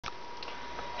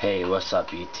Hey, what's up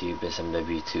YouTube? It's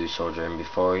MW2 Soldier, and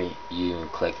before you even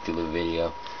click through the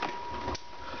video,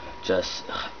 just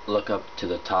look up to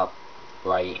the top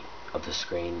right of the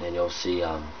screen and you'll see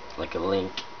like a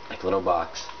link, like a little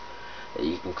box that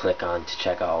you can click on to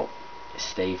check out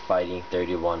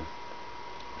StayFighting31.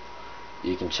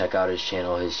 You can check out his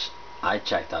channel. I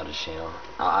checked out his channel.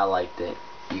 I liked it.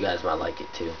 You guys might like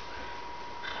it too.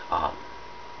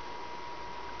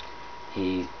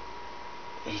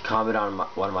 He commented on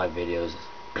one of my videos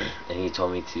and he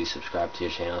told me to subscribe to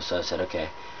your channel, so I said okay.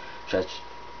 So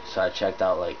I checked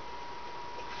out like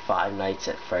Five Nights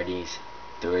at Freddy's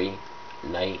 3,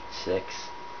 Night 6,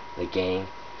 The Gang.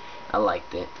 I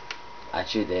liked it. I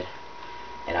actually did.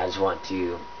 And I just want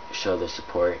to show the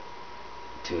support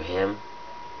to him.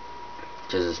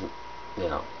 Just, you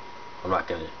know, I'm not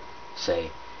gonna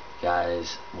say,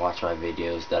 guys, watch my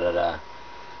videos, da da da.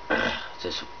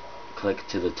 Just click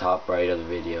to the top right of the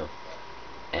video,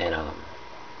 and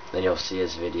then you'll see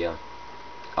his video,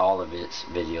 all of his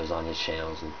videos on his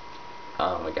channels, and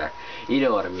oh my god, you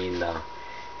know what I mean though.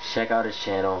 Check out his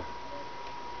channel,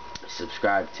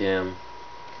 subscribe to him,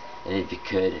 and if you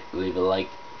could, leave a like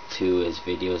to his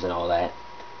videos and all that.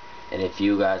 And if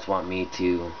you guys want me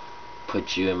to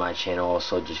put you in my channel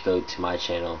also, just go to my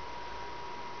channel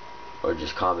or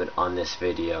just comment on this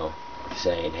video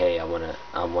saying, hey, I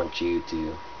want you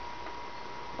to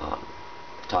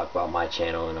talk about my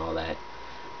channel and all that.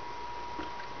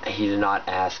 He did not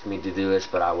ask me to do this,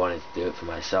 but I wanted to do it for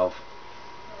myself.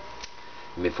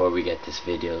 And before we get this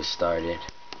video started,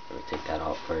 let me take that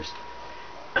off first.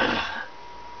 I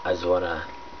just wanna,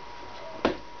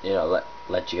 you know,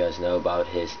 let you guys know about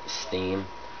his Steam.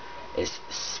 It's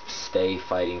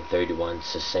StayFighting31.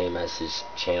 It's the same as his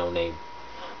channel name.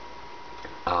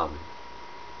 I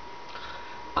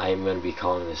am gonna be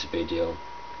calling this video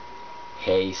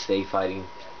Hey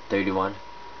StayFighting31,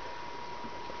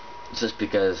 just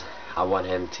because I want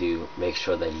him to make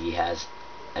sure that he has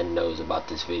and knows about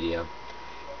this video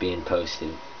being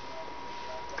posted.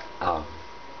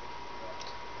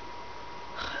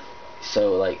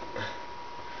 So like,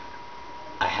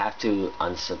 I have to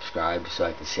unsubscribe so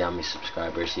I can see how many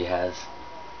subscribers he has,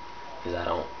 because I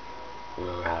don't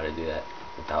remember how to do that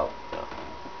without, you know.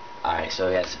 Alright, so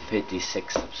he has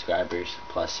 56 subscribers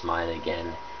plus mine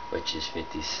again, which is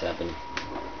 57.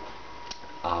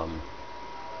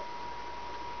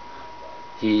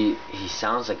 He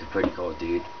sounds like a pretty cool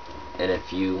dude, and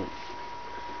if you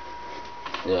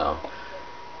know,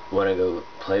 want to go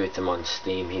play with him on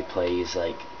Steam, he plays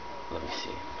like, let me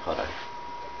see, hold on,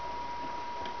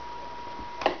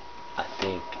 I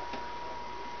think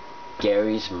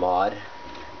Gary's Mod,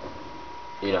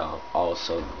 you know,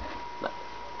 also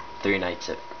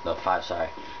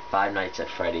Five Nights at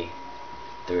Freddy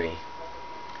 3,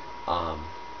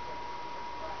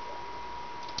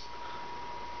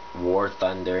 War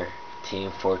Thunder,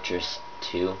 Team Fortress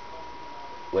 2,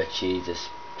 which he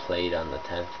just played on the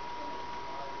 10th,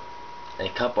 and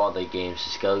a couple other games.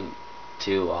 Just go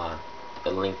to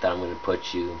the link that I'm going to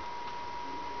put you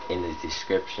in the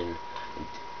description.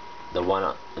 The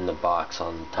one in the box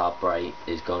on the top right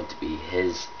is going to be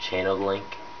his channel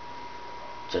link.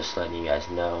 Just letting you guys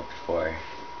know before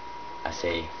I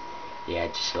say, yeah,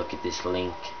 just look at this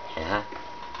link.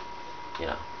 You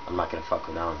know, I'm not gonna fuck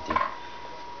around with you.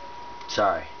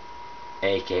 Sorry,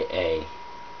 AKA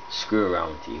screw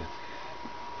around with you.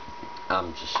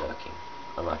 I'm just joking.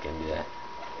 I'm not gonna do that.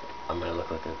 I'm gonna look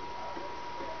like a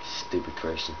stupid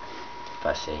person if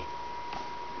I say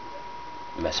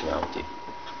mess around with you.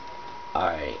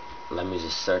 Alright, let me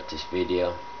just start this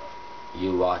video.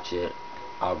 You watch it.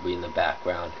 I'll be in the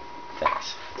background.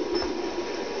 Thanks.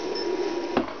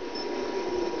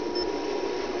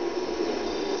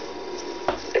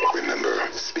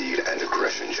 Remember, speed and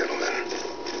aggression, gentlemen.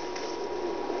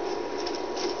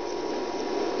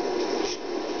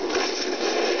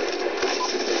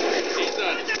 He's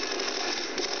done.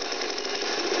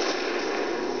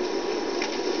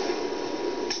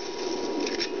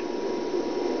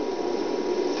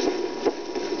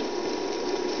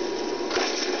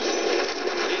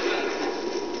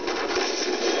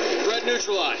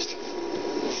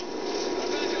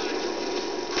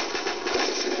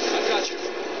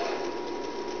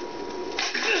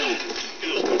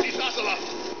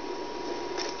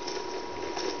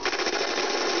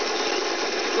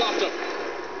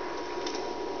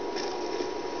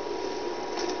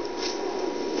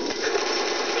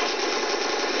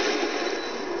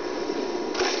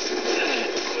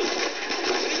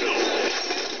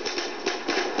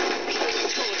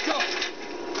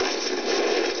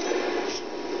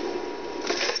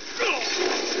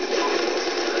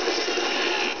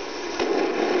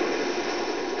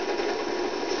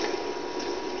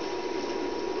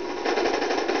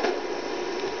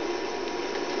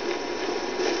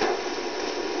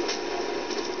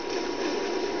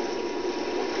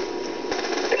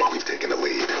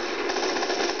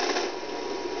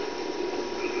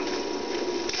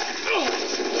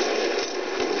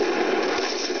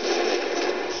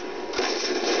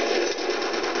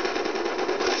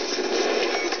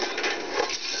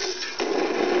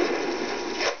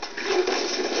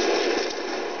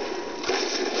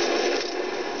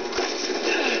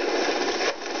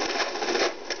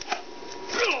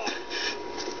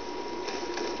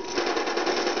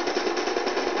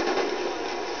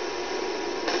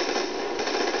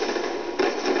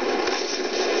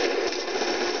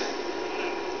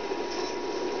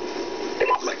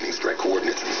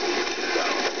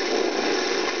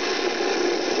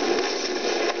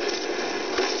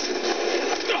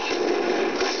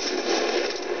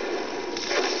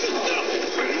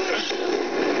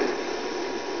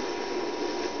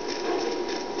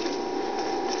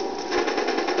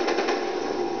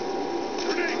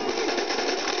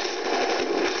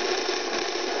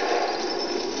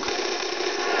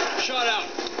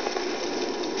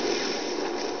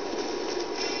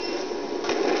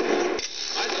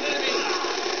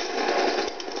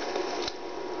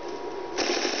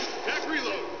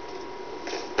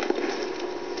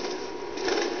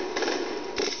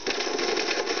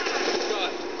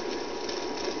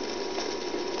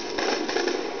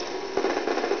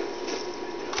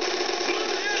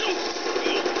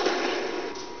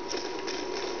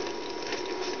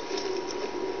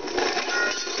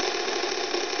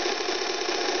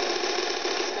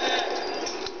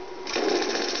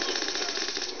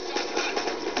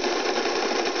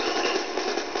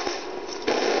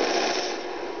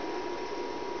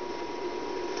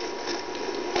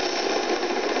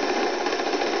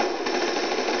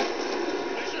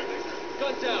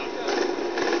 down.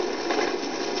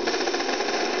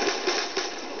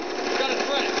 Got a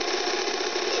threat.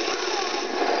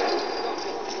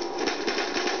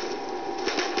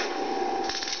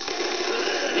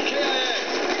 KIA.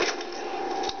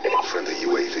 Friendly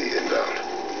UAV inbound.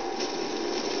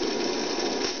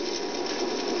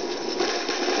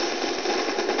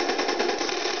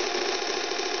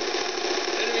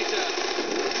 Enemy down.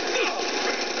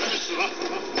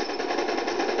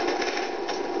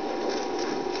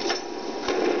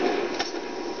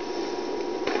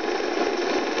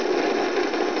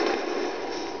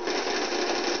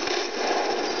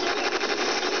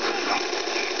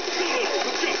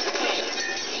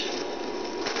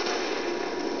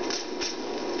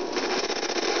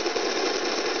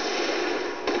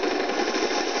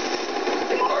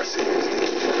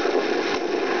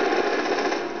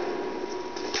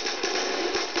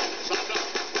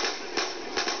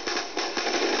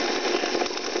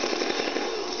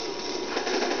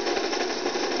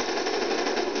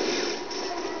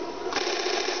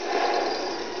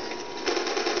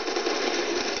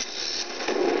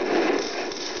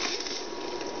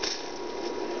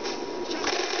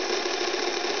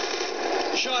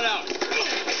 Shot out.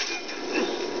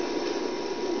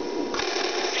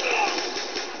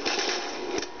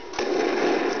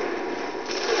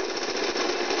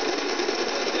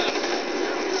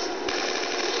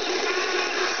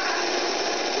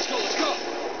 Let's go.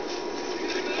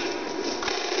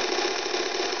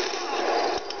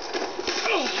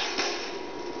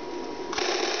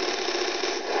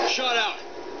 Shot out.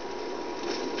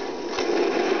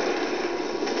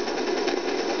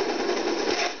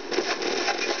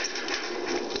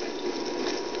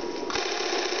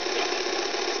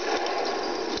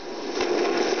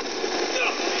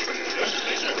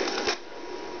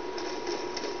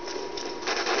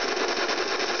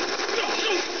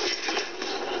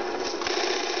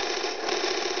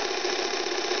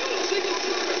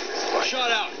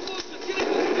 Shot out.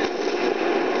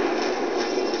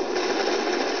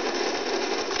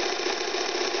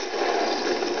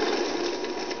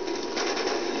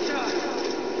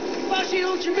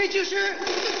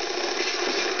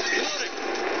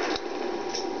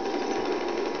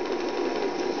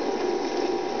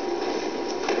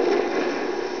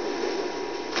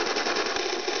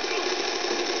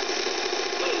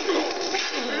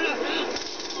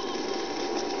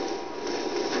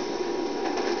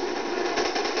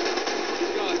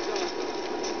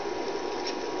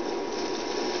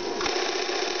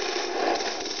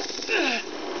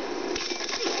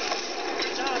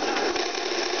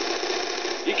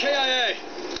 KIA.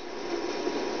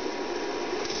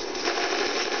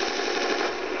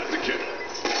 The kid.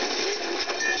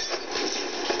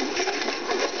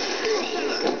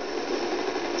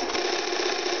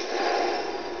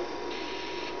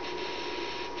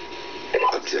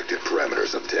 Objective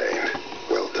parameters obtained.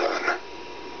 Well done.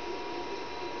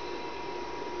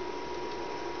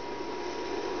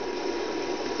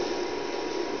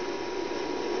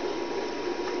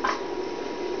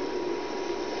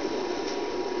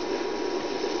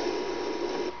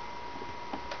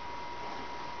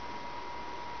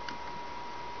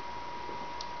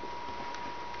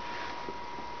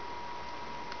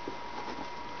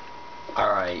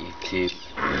 Alright, YouTube.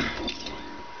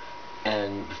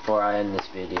 And before I end this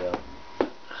video,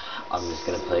 I'm just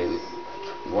gonna play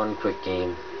one quick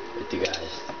game with you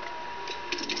guys.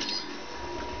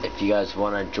 If you guys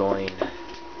wanna join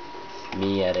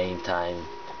me at any time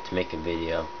to make a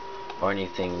video, or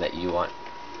anything that you want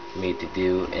me to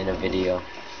do in a video,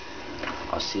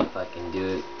 I'll see if I can do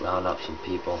it, round up some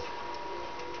people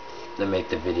to make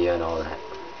the video and all that.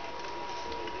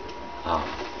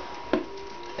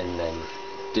 And then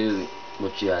do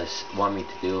what you guys want me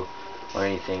to do, or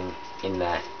anything in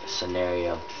that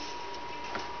scenario.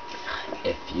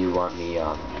 If you want me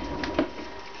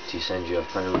to send you a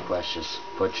friend request, just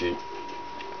put your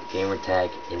gamer tag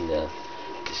in the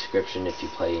description if you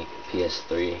play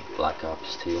PS3 Black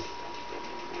Ops 2.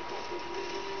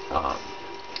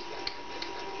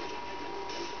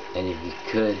 And if you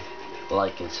could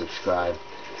like and subscribe,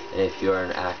 and if you're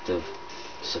an active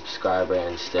subscriber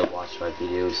and still watch my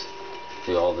videos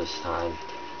through all this time,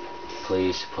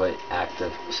 please put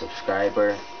active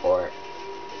subscriber or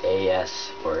AS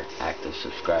for active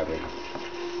subscriber.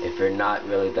 If you're not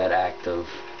really that active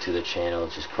to the channel,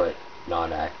 just put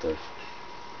not active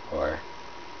or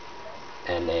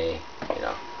NA, you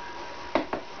know.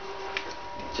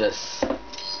 Just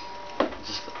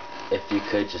if you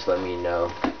could, just let me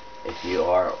know if you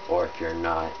are or if you're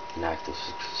not an active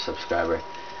subscriber.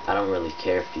 I don't really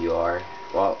care if you are.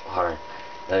 Well, hold on.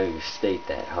 Let me state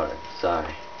that. Hold on.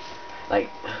 Sorry. like,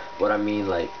 what I mean,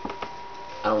 like,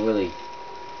 I don't really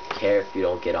care if you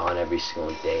don't get on every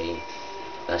single day.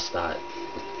 That's not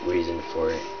the reason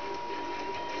for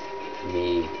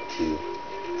me to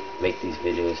make these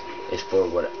videos. It's for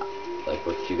what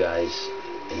you guys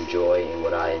enjoy and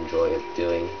what I enjoy of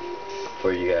doing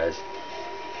for you guys.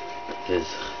 Because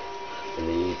in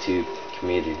the YouTube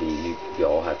community, you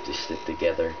all have to stick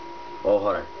together. Oh,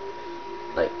 hold on.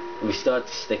 Like, we still have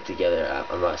to stick together.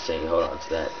 I'm not saying hold on to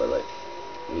that, but like,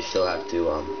 we still have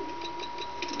to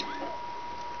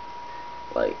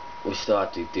like, we still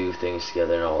have to do things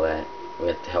together and all that. We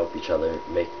have to help each other,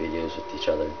 make videos with each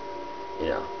other. You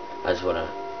know, I just want to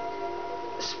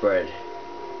spread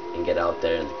and get out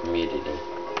there in the community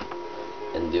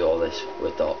and do all this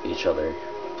with each other.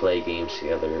 Play games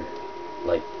together,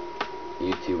 like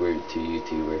YouTuber to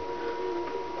YouTuber.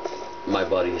 My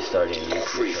buddy is starting a YouTube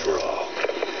Free for all.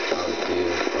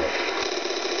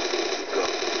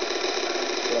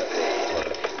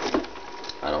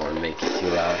 I don't want to make it too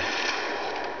loud.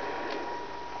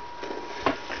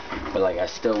 But like, I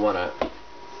still want to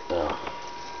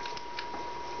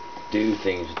do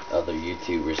things with other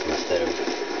YouTubers instead of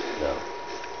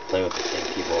playing with the same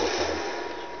people all the time.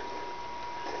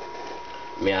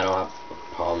 I mean, I don't have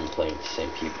a problem playing with the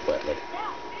same people, but like,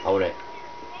 I want to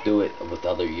do it with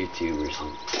other YouTubers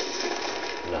and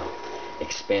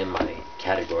expand my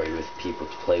category with people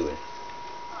to play with.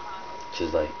 Which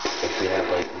is like, if we have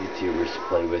like YouTubers to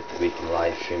play with, we can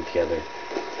live stream together.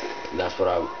 And that's what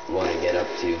I want to get up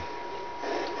to,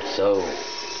 so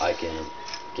I can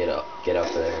get up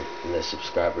there in the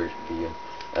subscriber view.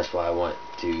 That's why I want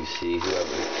to see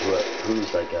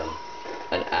who's like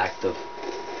an active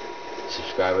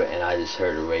subscriber. And I just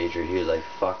heard a rager. He was like,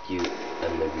 "Fuck you,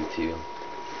 MW2."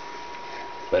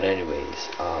 But anyways,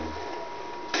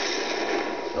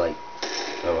 like,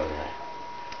 what was that?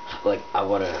 Like, I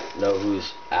want to know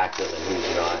who's active and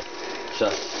who's not,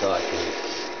 just so I can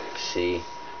see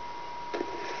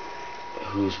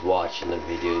who's watching the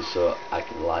videos, so I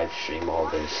can live stream all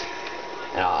this.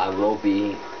 And I will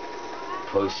be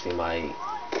posting my,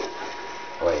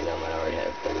 wait, no, I already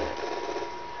have done that.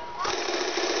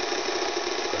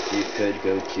 If you could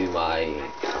go to my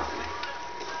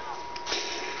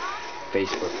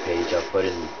Facebook page, I'll put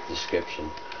in the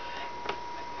description.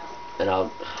 And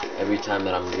every time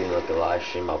that I'm doing like a live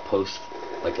stream, I'll post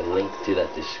like a link to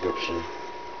that description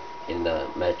in the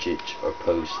message or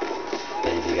post.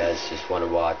 And if you guys just want to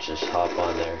watch, just hop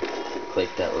on there,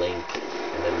 click that link,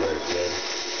 and then we're good.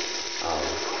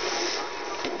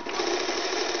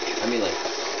 I mean, like,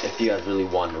 if you guys really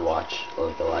want to watch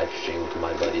like a live stream with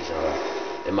my buddies and all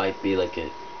that, it might be like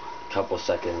a couple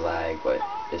second lag, but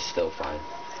it's still fine.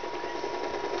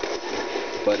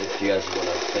 But if you guys want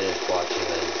to finish watching,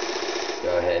 then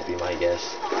go ahead, be my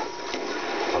guest.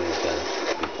 I'm just gonna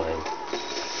be playing.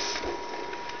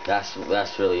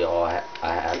 That's really all I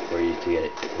have for you today,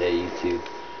 YouTube.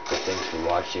 But thanks for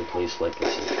watching. Please like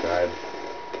and subscribe.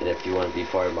 And if you want to be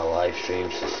part of my live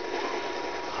streams, just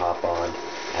hop on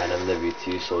at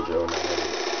MW2 Soldier 09.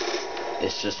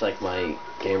 It's just like my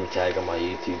gamer tag on my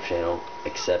YouTube channel,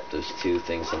 except those two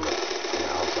things on the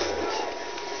outsides.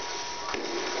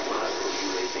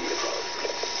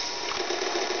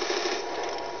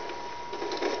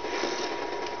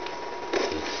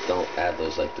 Don't add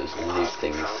those new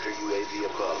things.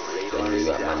 Then you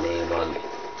got my name on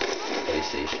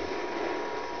PlayStation.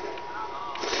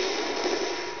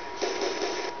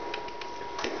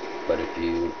 But if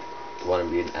you want to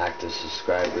be an active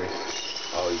subscriber,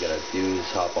 all you gotta do is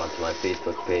hop onto my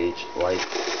Facebook page, like,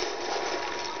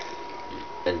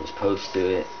 and just post to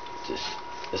it.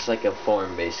 It's like a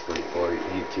forum basically for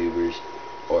YouTubers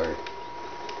or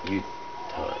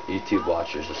YouTube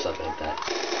watchers or something like that.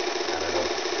 I don't know.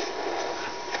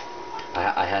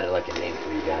 I had like a name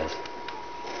for you guys.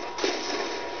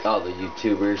 Oh, the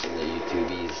YouTubers and the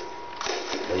YouTubies.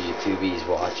 The YouTubies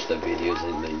watch the videos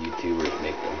and the YouTubers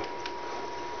make them.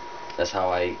 That's how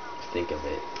I think of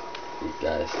it, you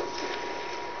guys.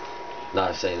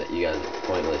 Not saying that you guys are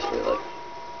pointless, but like,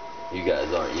 you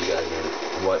guys aren't. You guys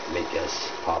are what make us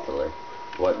popular.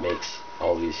 What makes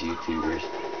all these YouTubers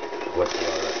what they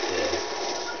are today.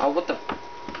 Oh, what the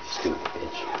stupid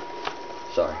bitch.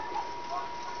 Sorry.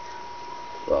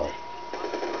 Well,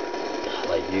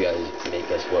 like, you guys make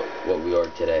us what we are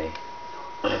today.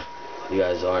 You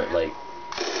guys aren't like,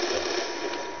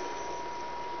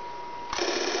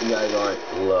 you guys aren't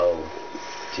low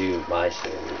to my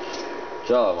standards.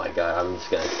 So, oh my god, I'm just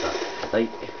gonna stop.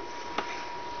 Like,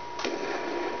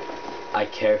 I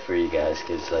care for you guys,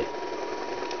 cause like,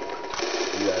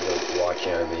 you guys are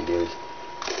watching our videos,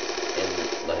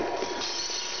 and like,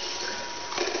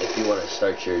 if you want to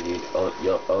start your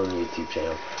own YouTube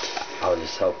channel, I'll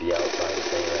just help you out by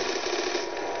saying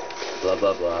that blah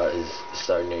blah blah is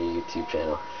starting a YouTube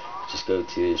channel. Just go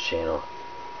to his channel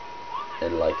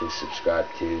and like and subscribe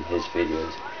to his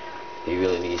videos. He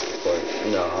really needs support.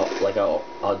 You know,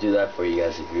 I'll do that for you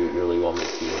guys if you really want me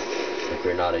to. If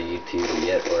you're not a YouTuber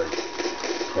yet or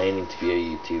planning to be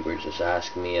a YouTuber, just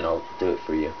ask me and I'll do it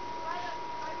for you.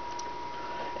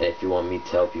 And if you want me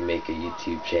to help you make a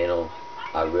YouTube channel,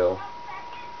 I will.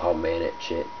 I'll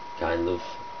manage it, kind of.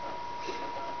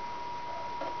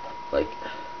 Like,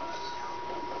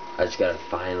 I just gotta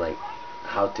find like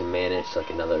how to manage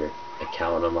like another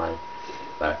account of mine,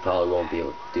 but I probably won't be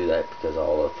able to do that because of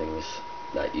all the things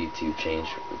that YouTube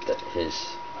changed with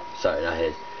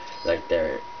like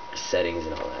their settings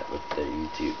and all that with their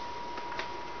YouTube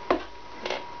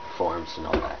forms and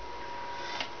all that.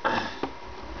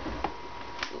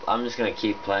 I'm just gonna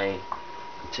keep playing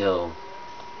until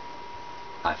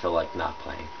I feel like not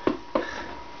playing.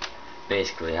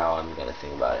 Basically how I'm gonna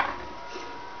think about it.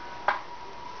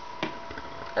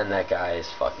 And that guy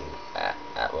is fucking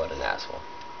what an asshole.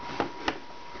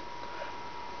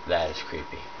 That is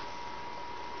creepy.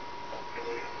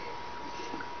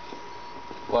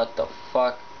 What the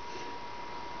fuck?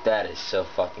 That is so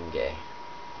fucking gay.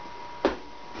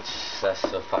 That's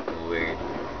so fucking weird.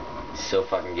 It's so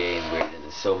fucking gay and weird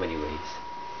in so many ways.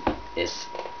 It's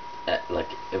like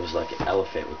it was like an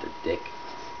elephant with a dick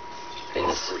in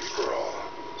his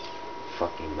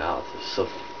fucking mouth. It's so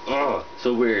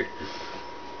so weird.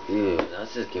 Ew,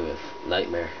 that's just giving me a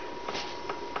nightmare.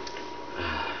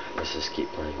 Let's just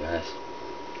keep playing, guys.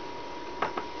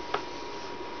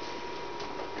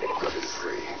 It's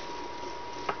free.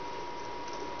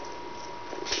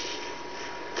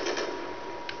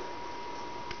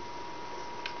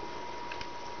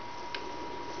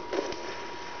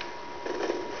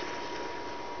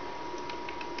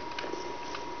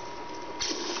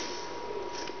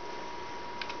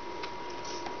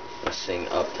 Let's sing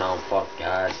Uptown Funk,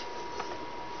 guys.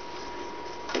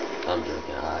 I'm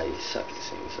joking. I suck at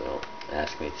singing, so don't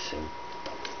ask me to sing.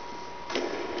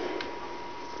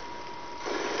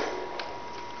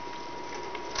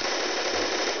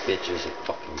 Bitches that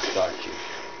fucking start you.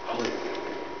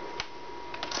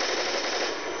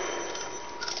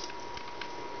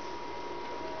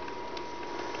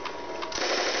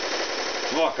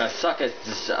 Fuck, I suck at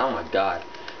this. Oh my god.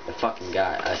 The fucking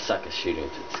guy. I suck at shooting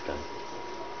with this gun.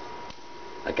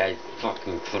 That guy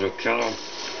fucking could have killed him.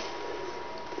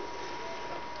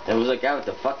 There was a guy with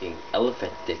the fucking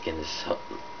elephant dick in his trunk.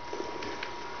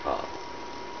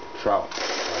 Trunk.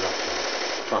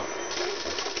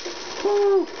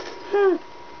 Woo!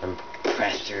 I'm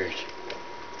pressured.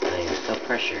 I am so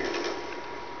pressured.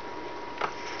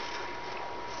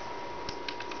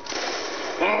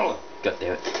 Oh! God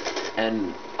damn it.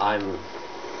 And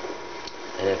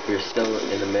if you're still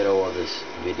in the middle of this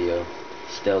video,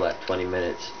 still at 20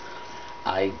 minutes,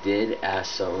 I did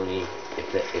ask Sony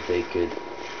if they could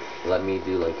let me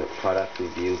do like a product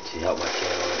review to help my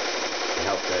channel and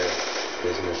help their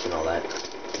business and all that.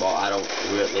 Well,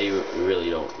 they really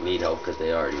don't need help because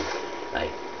they already,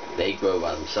 like, they grow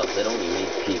by themselves. They don't even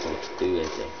need people to do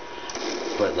anything.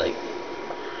 But like,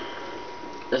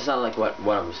 that's not like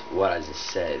what I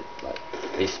just said. Like,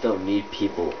 they still need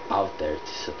people out there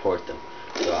to support them.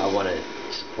 So I want to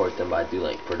support them by doing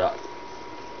like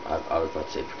I was about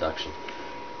to say production,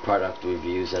 product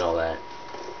reviews and all that.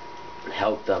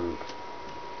 Help them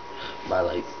by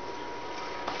like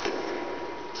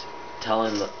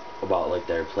telling them about like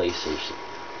their PlayStation.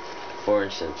 For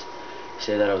instance,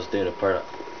 say that I was doing a product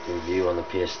review on the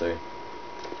PS3.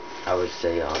 I would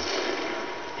say,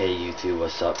 hey YouTube,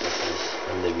 what's up?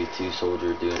 I'm the V2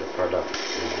 Soldier doing a product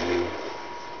review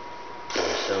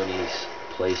for Sony's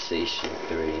PlayStation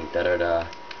 3. Da da da.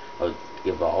 I would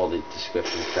give all the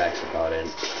description facts about it.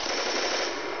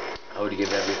 I would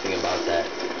give everything about that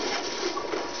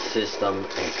system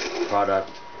and product,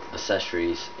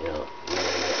 accessories, you know, you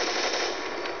name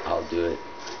it. I'll do it.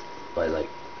 But like,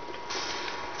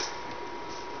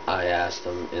 I asked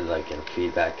them in like in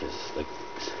feedback as like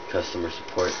customer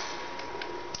support,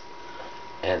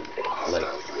 and like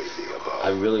I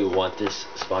really want this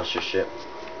sponsorship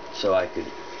so I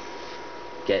could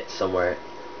get somewhere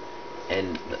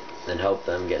and help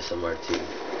them get somewhere too,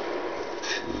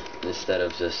 instead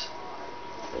of just,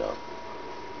 you know,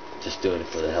 just doing it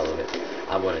for the hell of it.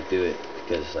 I want to do it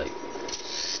because like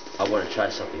I want to try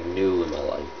something new in my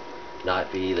life,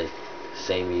 not be the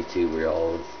same YouTuber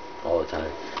all the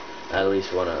time. I at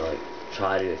least want to like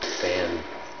try to expand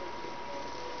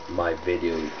my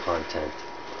video content,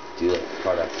 do like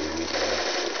product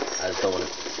reviews. I just don't want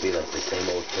to be like the same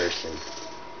old person.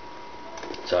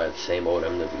 Sorry, the same old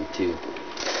MW2.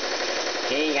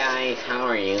 Hey guys, how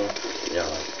are you? You know,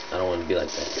 like, I don't want to be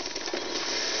like that.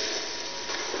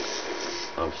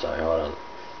 I'm sorry, hold on.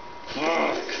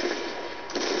 Fuck!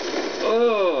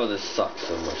 Oh, this sucks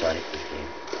so much. I hate this game.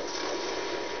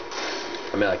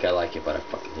 I mean, like, I like it, but I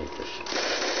fucking hate this shit.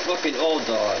 Fucking old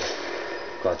dog.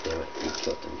 God damn it, you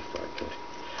killed him before I could.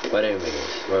 But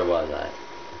anyways, where was I?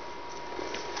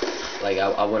 Like,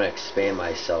 I want to expand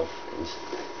myself in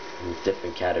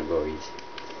different categories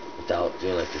without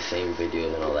doing like the same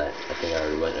videos and all that. I think I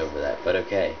already went over that. But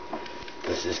okay,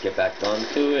 let's just get back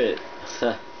onto it.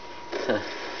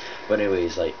 But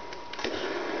anyways, like,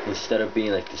 instead of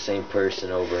being like the same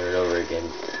person over and over again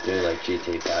doing like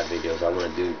GTA 5 videos, I want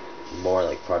to do more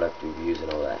like product reviews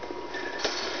and all that,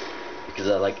 because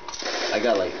I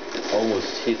got like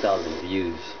almost 2,000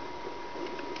 views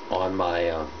on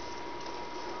my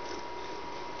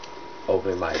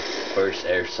over my first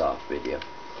airsoft video.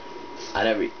 I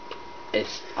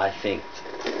think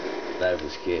that it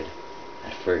was good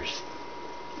at first,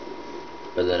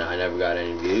 but then I never got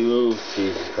any views.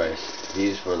 Jesus Christ,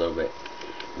 views for a little bit.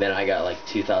 Then I got like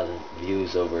 2,000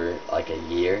 views over like a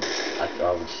year. I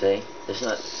would say it's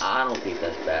not. I don't think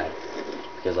that's bad,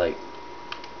 because like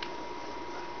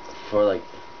for like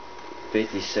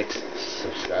 56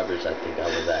 subscribers, I think I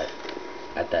was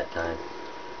at that time.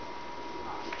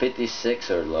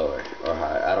 56 or lower or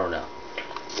higher. I don't know.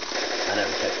 I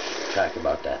never kept track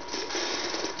about that.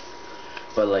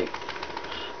 But like,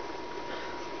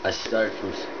 I started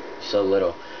from so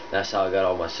little. That's how I got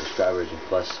all my subscribers, and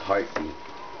plus heartbeat.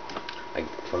 Like,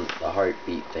 from the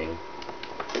heartbeat thing.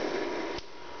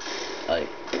 Like,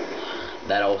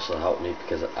 that also helped me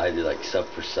because I did like sub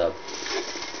for sub.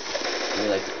 I mean,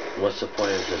 like, what's the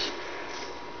point of just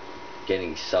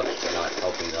getting subs for not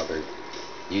helping other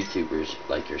YouTubers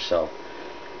like yourself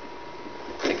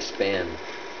expand?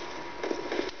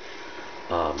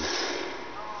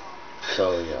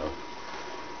 So, you know,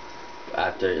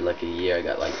 after like a year, I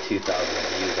got like 2,000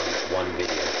 views on one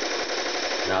video.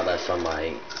 Now that's on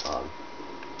my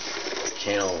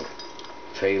channel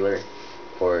trailer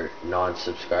for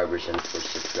non-subscribers, and for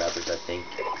subscribers, I think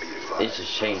it's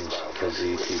just changed because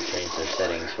YouTube changed their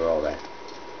settings for all that.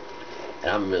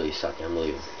 And I'm really sucking. I'm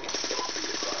leaving.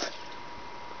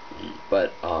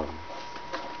 But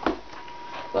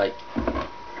like,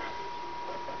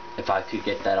 if I could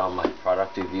get that on my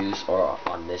product reviews or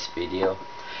on this video,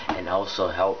 and also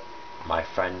help my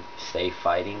friend Stay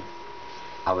Fighting,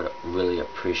 I would really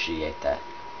appreciate that,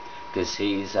 because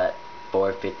he's at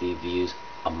 450 views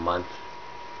a month,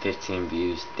 15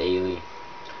 views daily,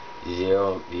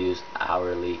 0 views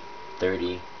hourly,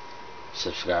 30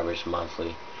 subscribers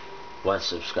monthly, 1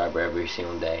 subscriber every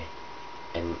single day,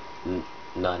 and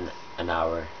none an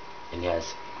hour. And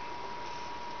yes,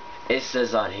 it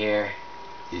says on here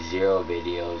 0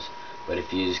 videos, but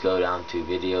if you just go down to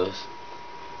videos,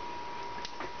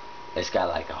 it's got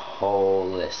like a whole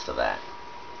list of that.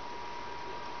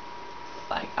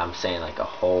 Like, I'm saying, like a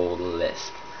whole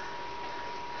list.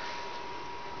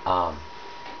 Up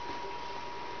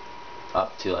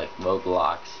to like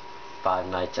Roblox, Five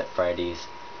Nights at Freddy's,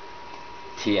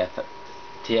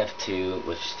 TF2,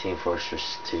 which is Team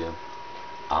Fortress 2,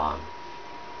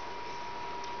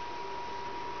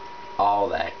 all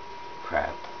that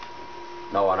crap.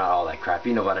 No, not all that crap.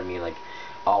 You know what I mean? Like,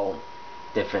 all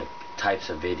different types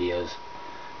of videos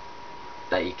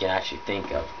that you can actually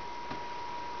think of.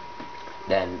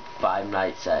 Then Five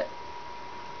Nights at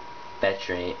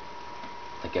Veteran,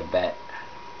 like a vet,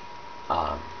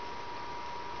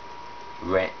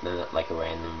 like a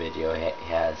random video he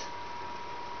has.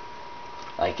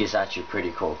 Like, it's actually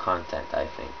pretty cool content, I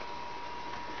think.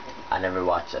 I never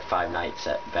watched the Five Nights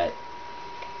at Vet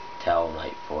Tell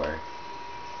Night 4.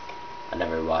 I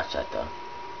never watched that though.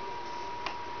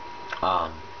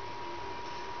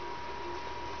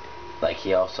 Like,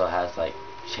 he also has like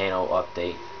channel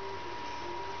update.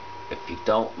 If you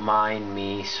don't mind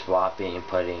me swapping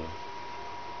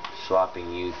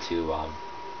you to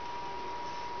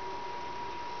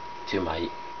my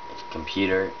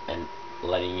computer and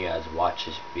letting you guys watch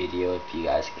this video, if you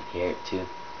guys can hear it too,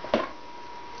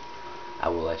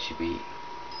 I'll let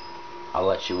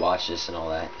you watch this and all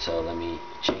that. So let me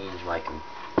change my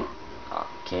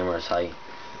camera's height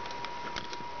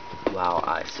while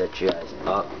I set you guys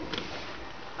up.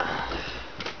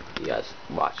 You guys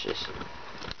watch this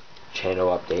channel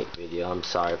update video. I'm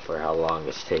sorry for how long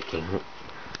it's taking.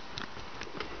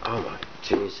 Oh my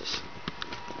Jesus.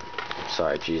 I'm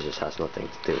sorry, Jesus has nothing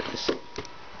to do with this.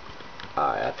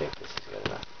 Alright, I think this is good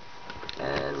enough.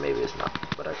 And maybe it's not,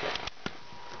 but okay.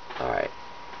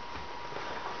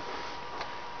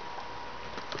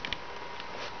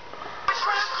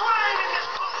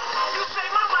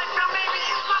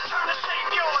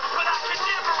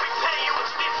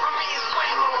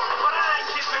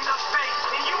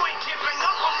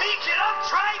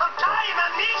 Trey, I'm dying. I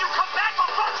need you. Come back for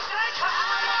fuck's sake.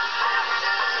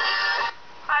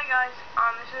 Hi guys,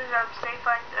 this is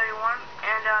StayFighting31,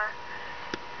 and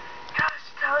just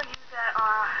to tell you that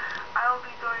I will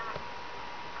be doing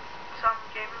some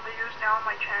gaming videos now on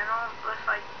my channel. It's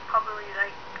like probably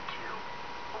like 2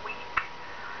 a week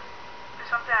or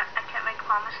something. I can't make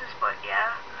promises, but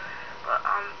yeah. But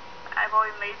I've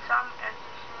already made some, and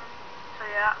so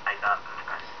yeah, I'm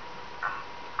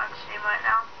on Steam right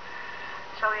now.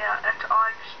 So yeah, that's all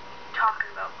I'm just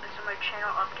talking about. This is my channel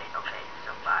update. Okay,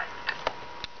 so bye.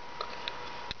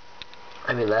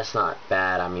 I mean, that's not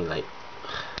bad. I mean, like,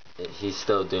 he's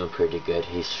still doing pretty good.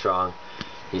 He's strong.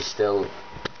 He's still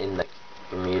in the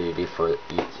community for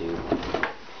YouTube.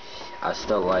 I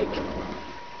still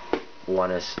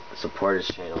want to support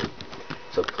his channel.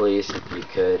 So please, if you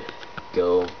could,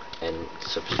 go and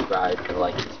subscribe and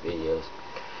like his videos.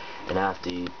 And after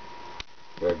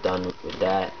you're done with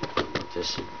that,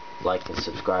 just like and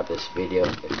subscribe this video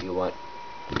if you want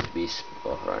to be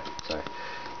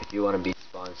if you want to be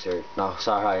sponsored. No,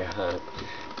 sorry,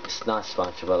 it's not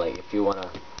sponsored, but like if you want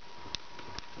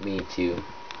me to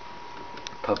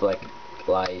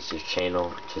publicize your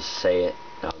channel, just say it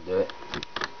and I'll do it.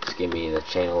 Just give me the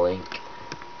channel link,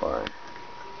 or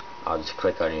I'll just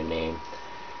click on your name.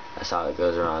 That's how it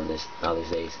goes around these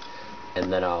days.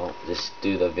 And then I'll just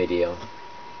do the video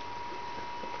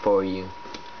for you.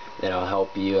 Then I'll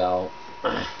help you out.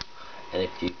 And if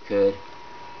you could,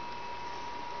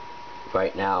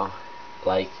 right now,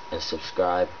 like and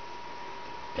subscribe.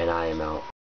 And I am out.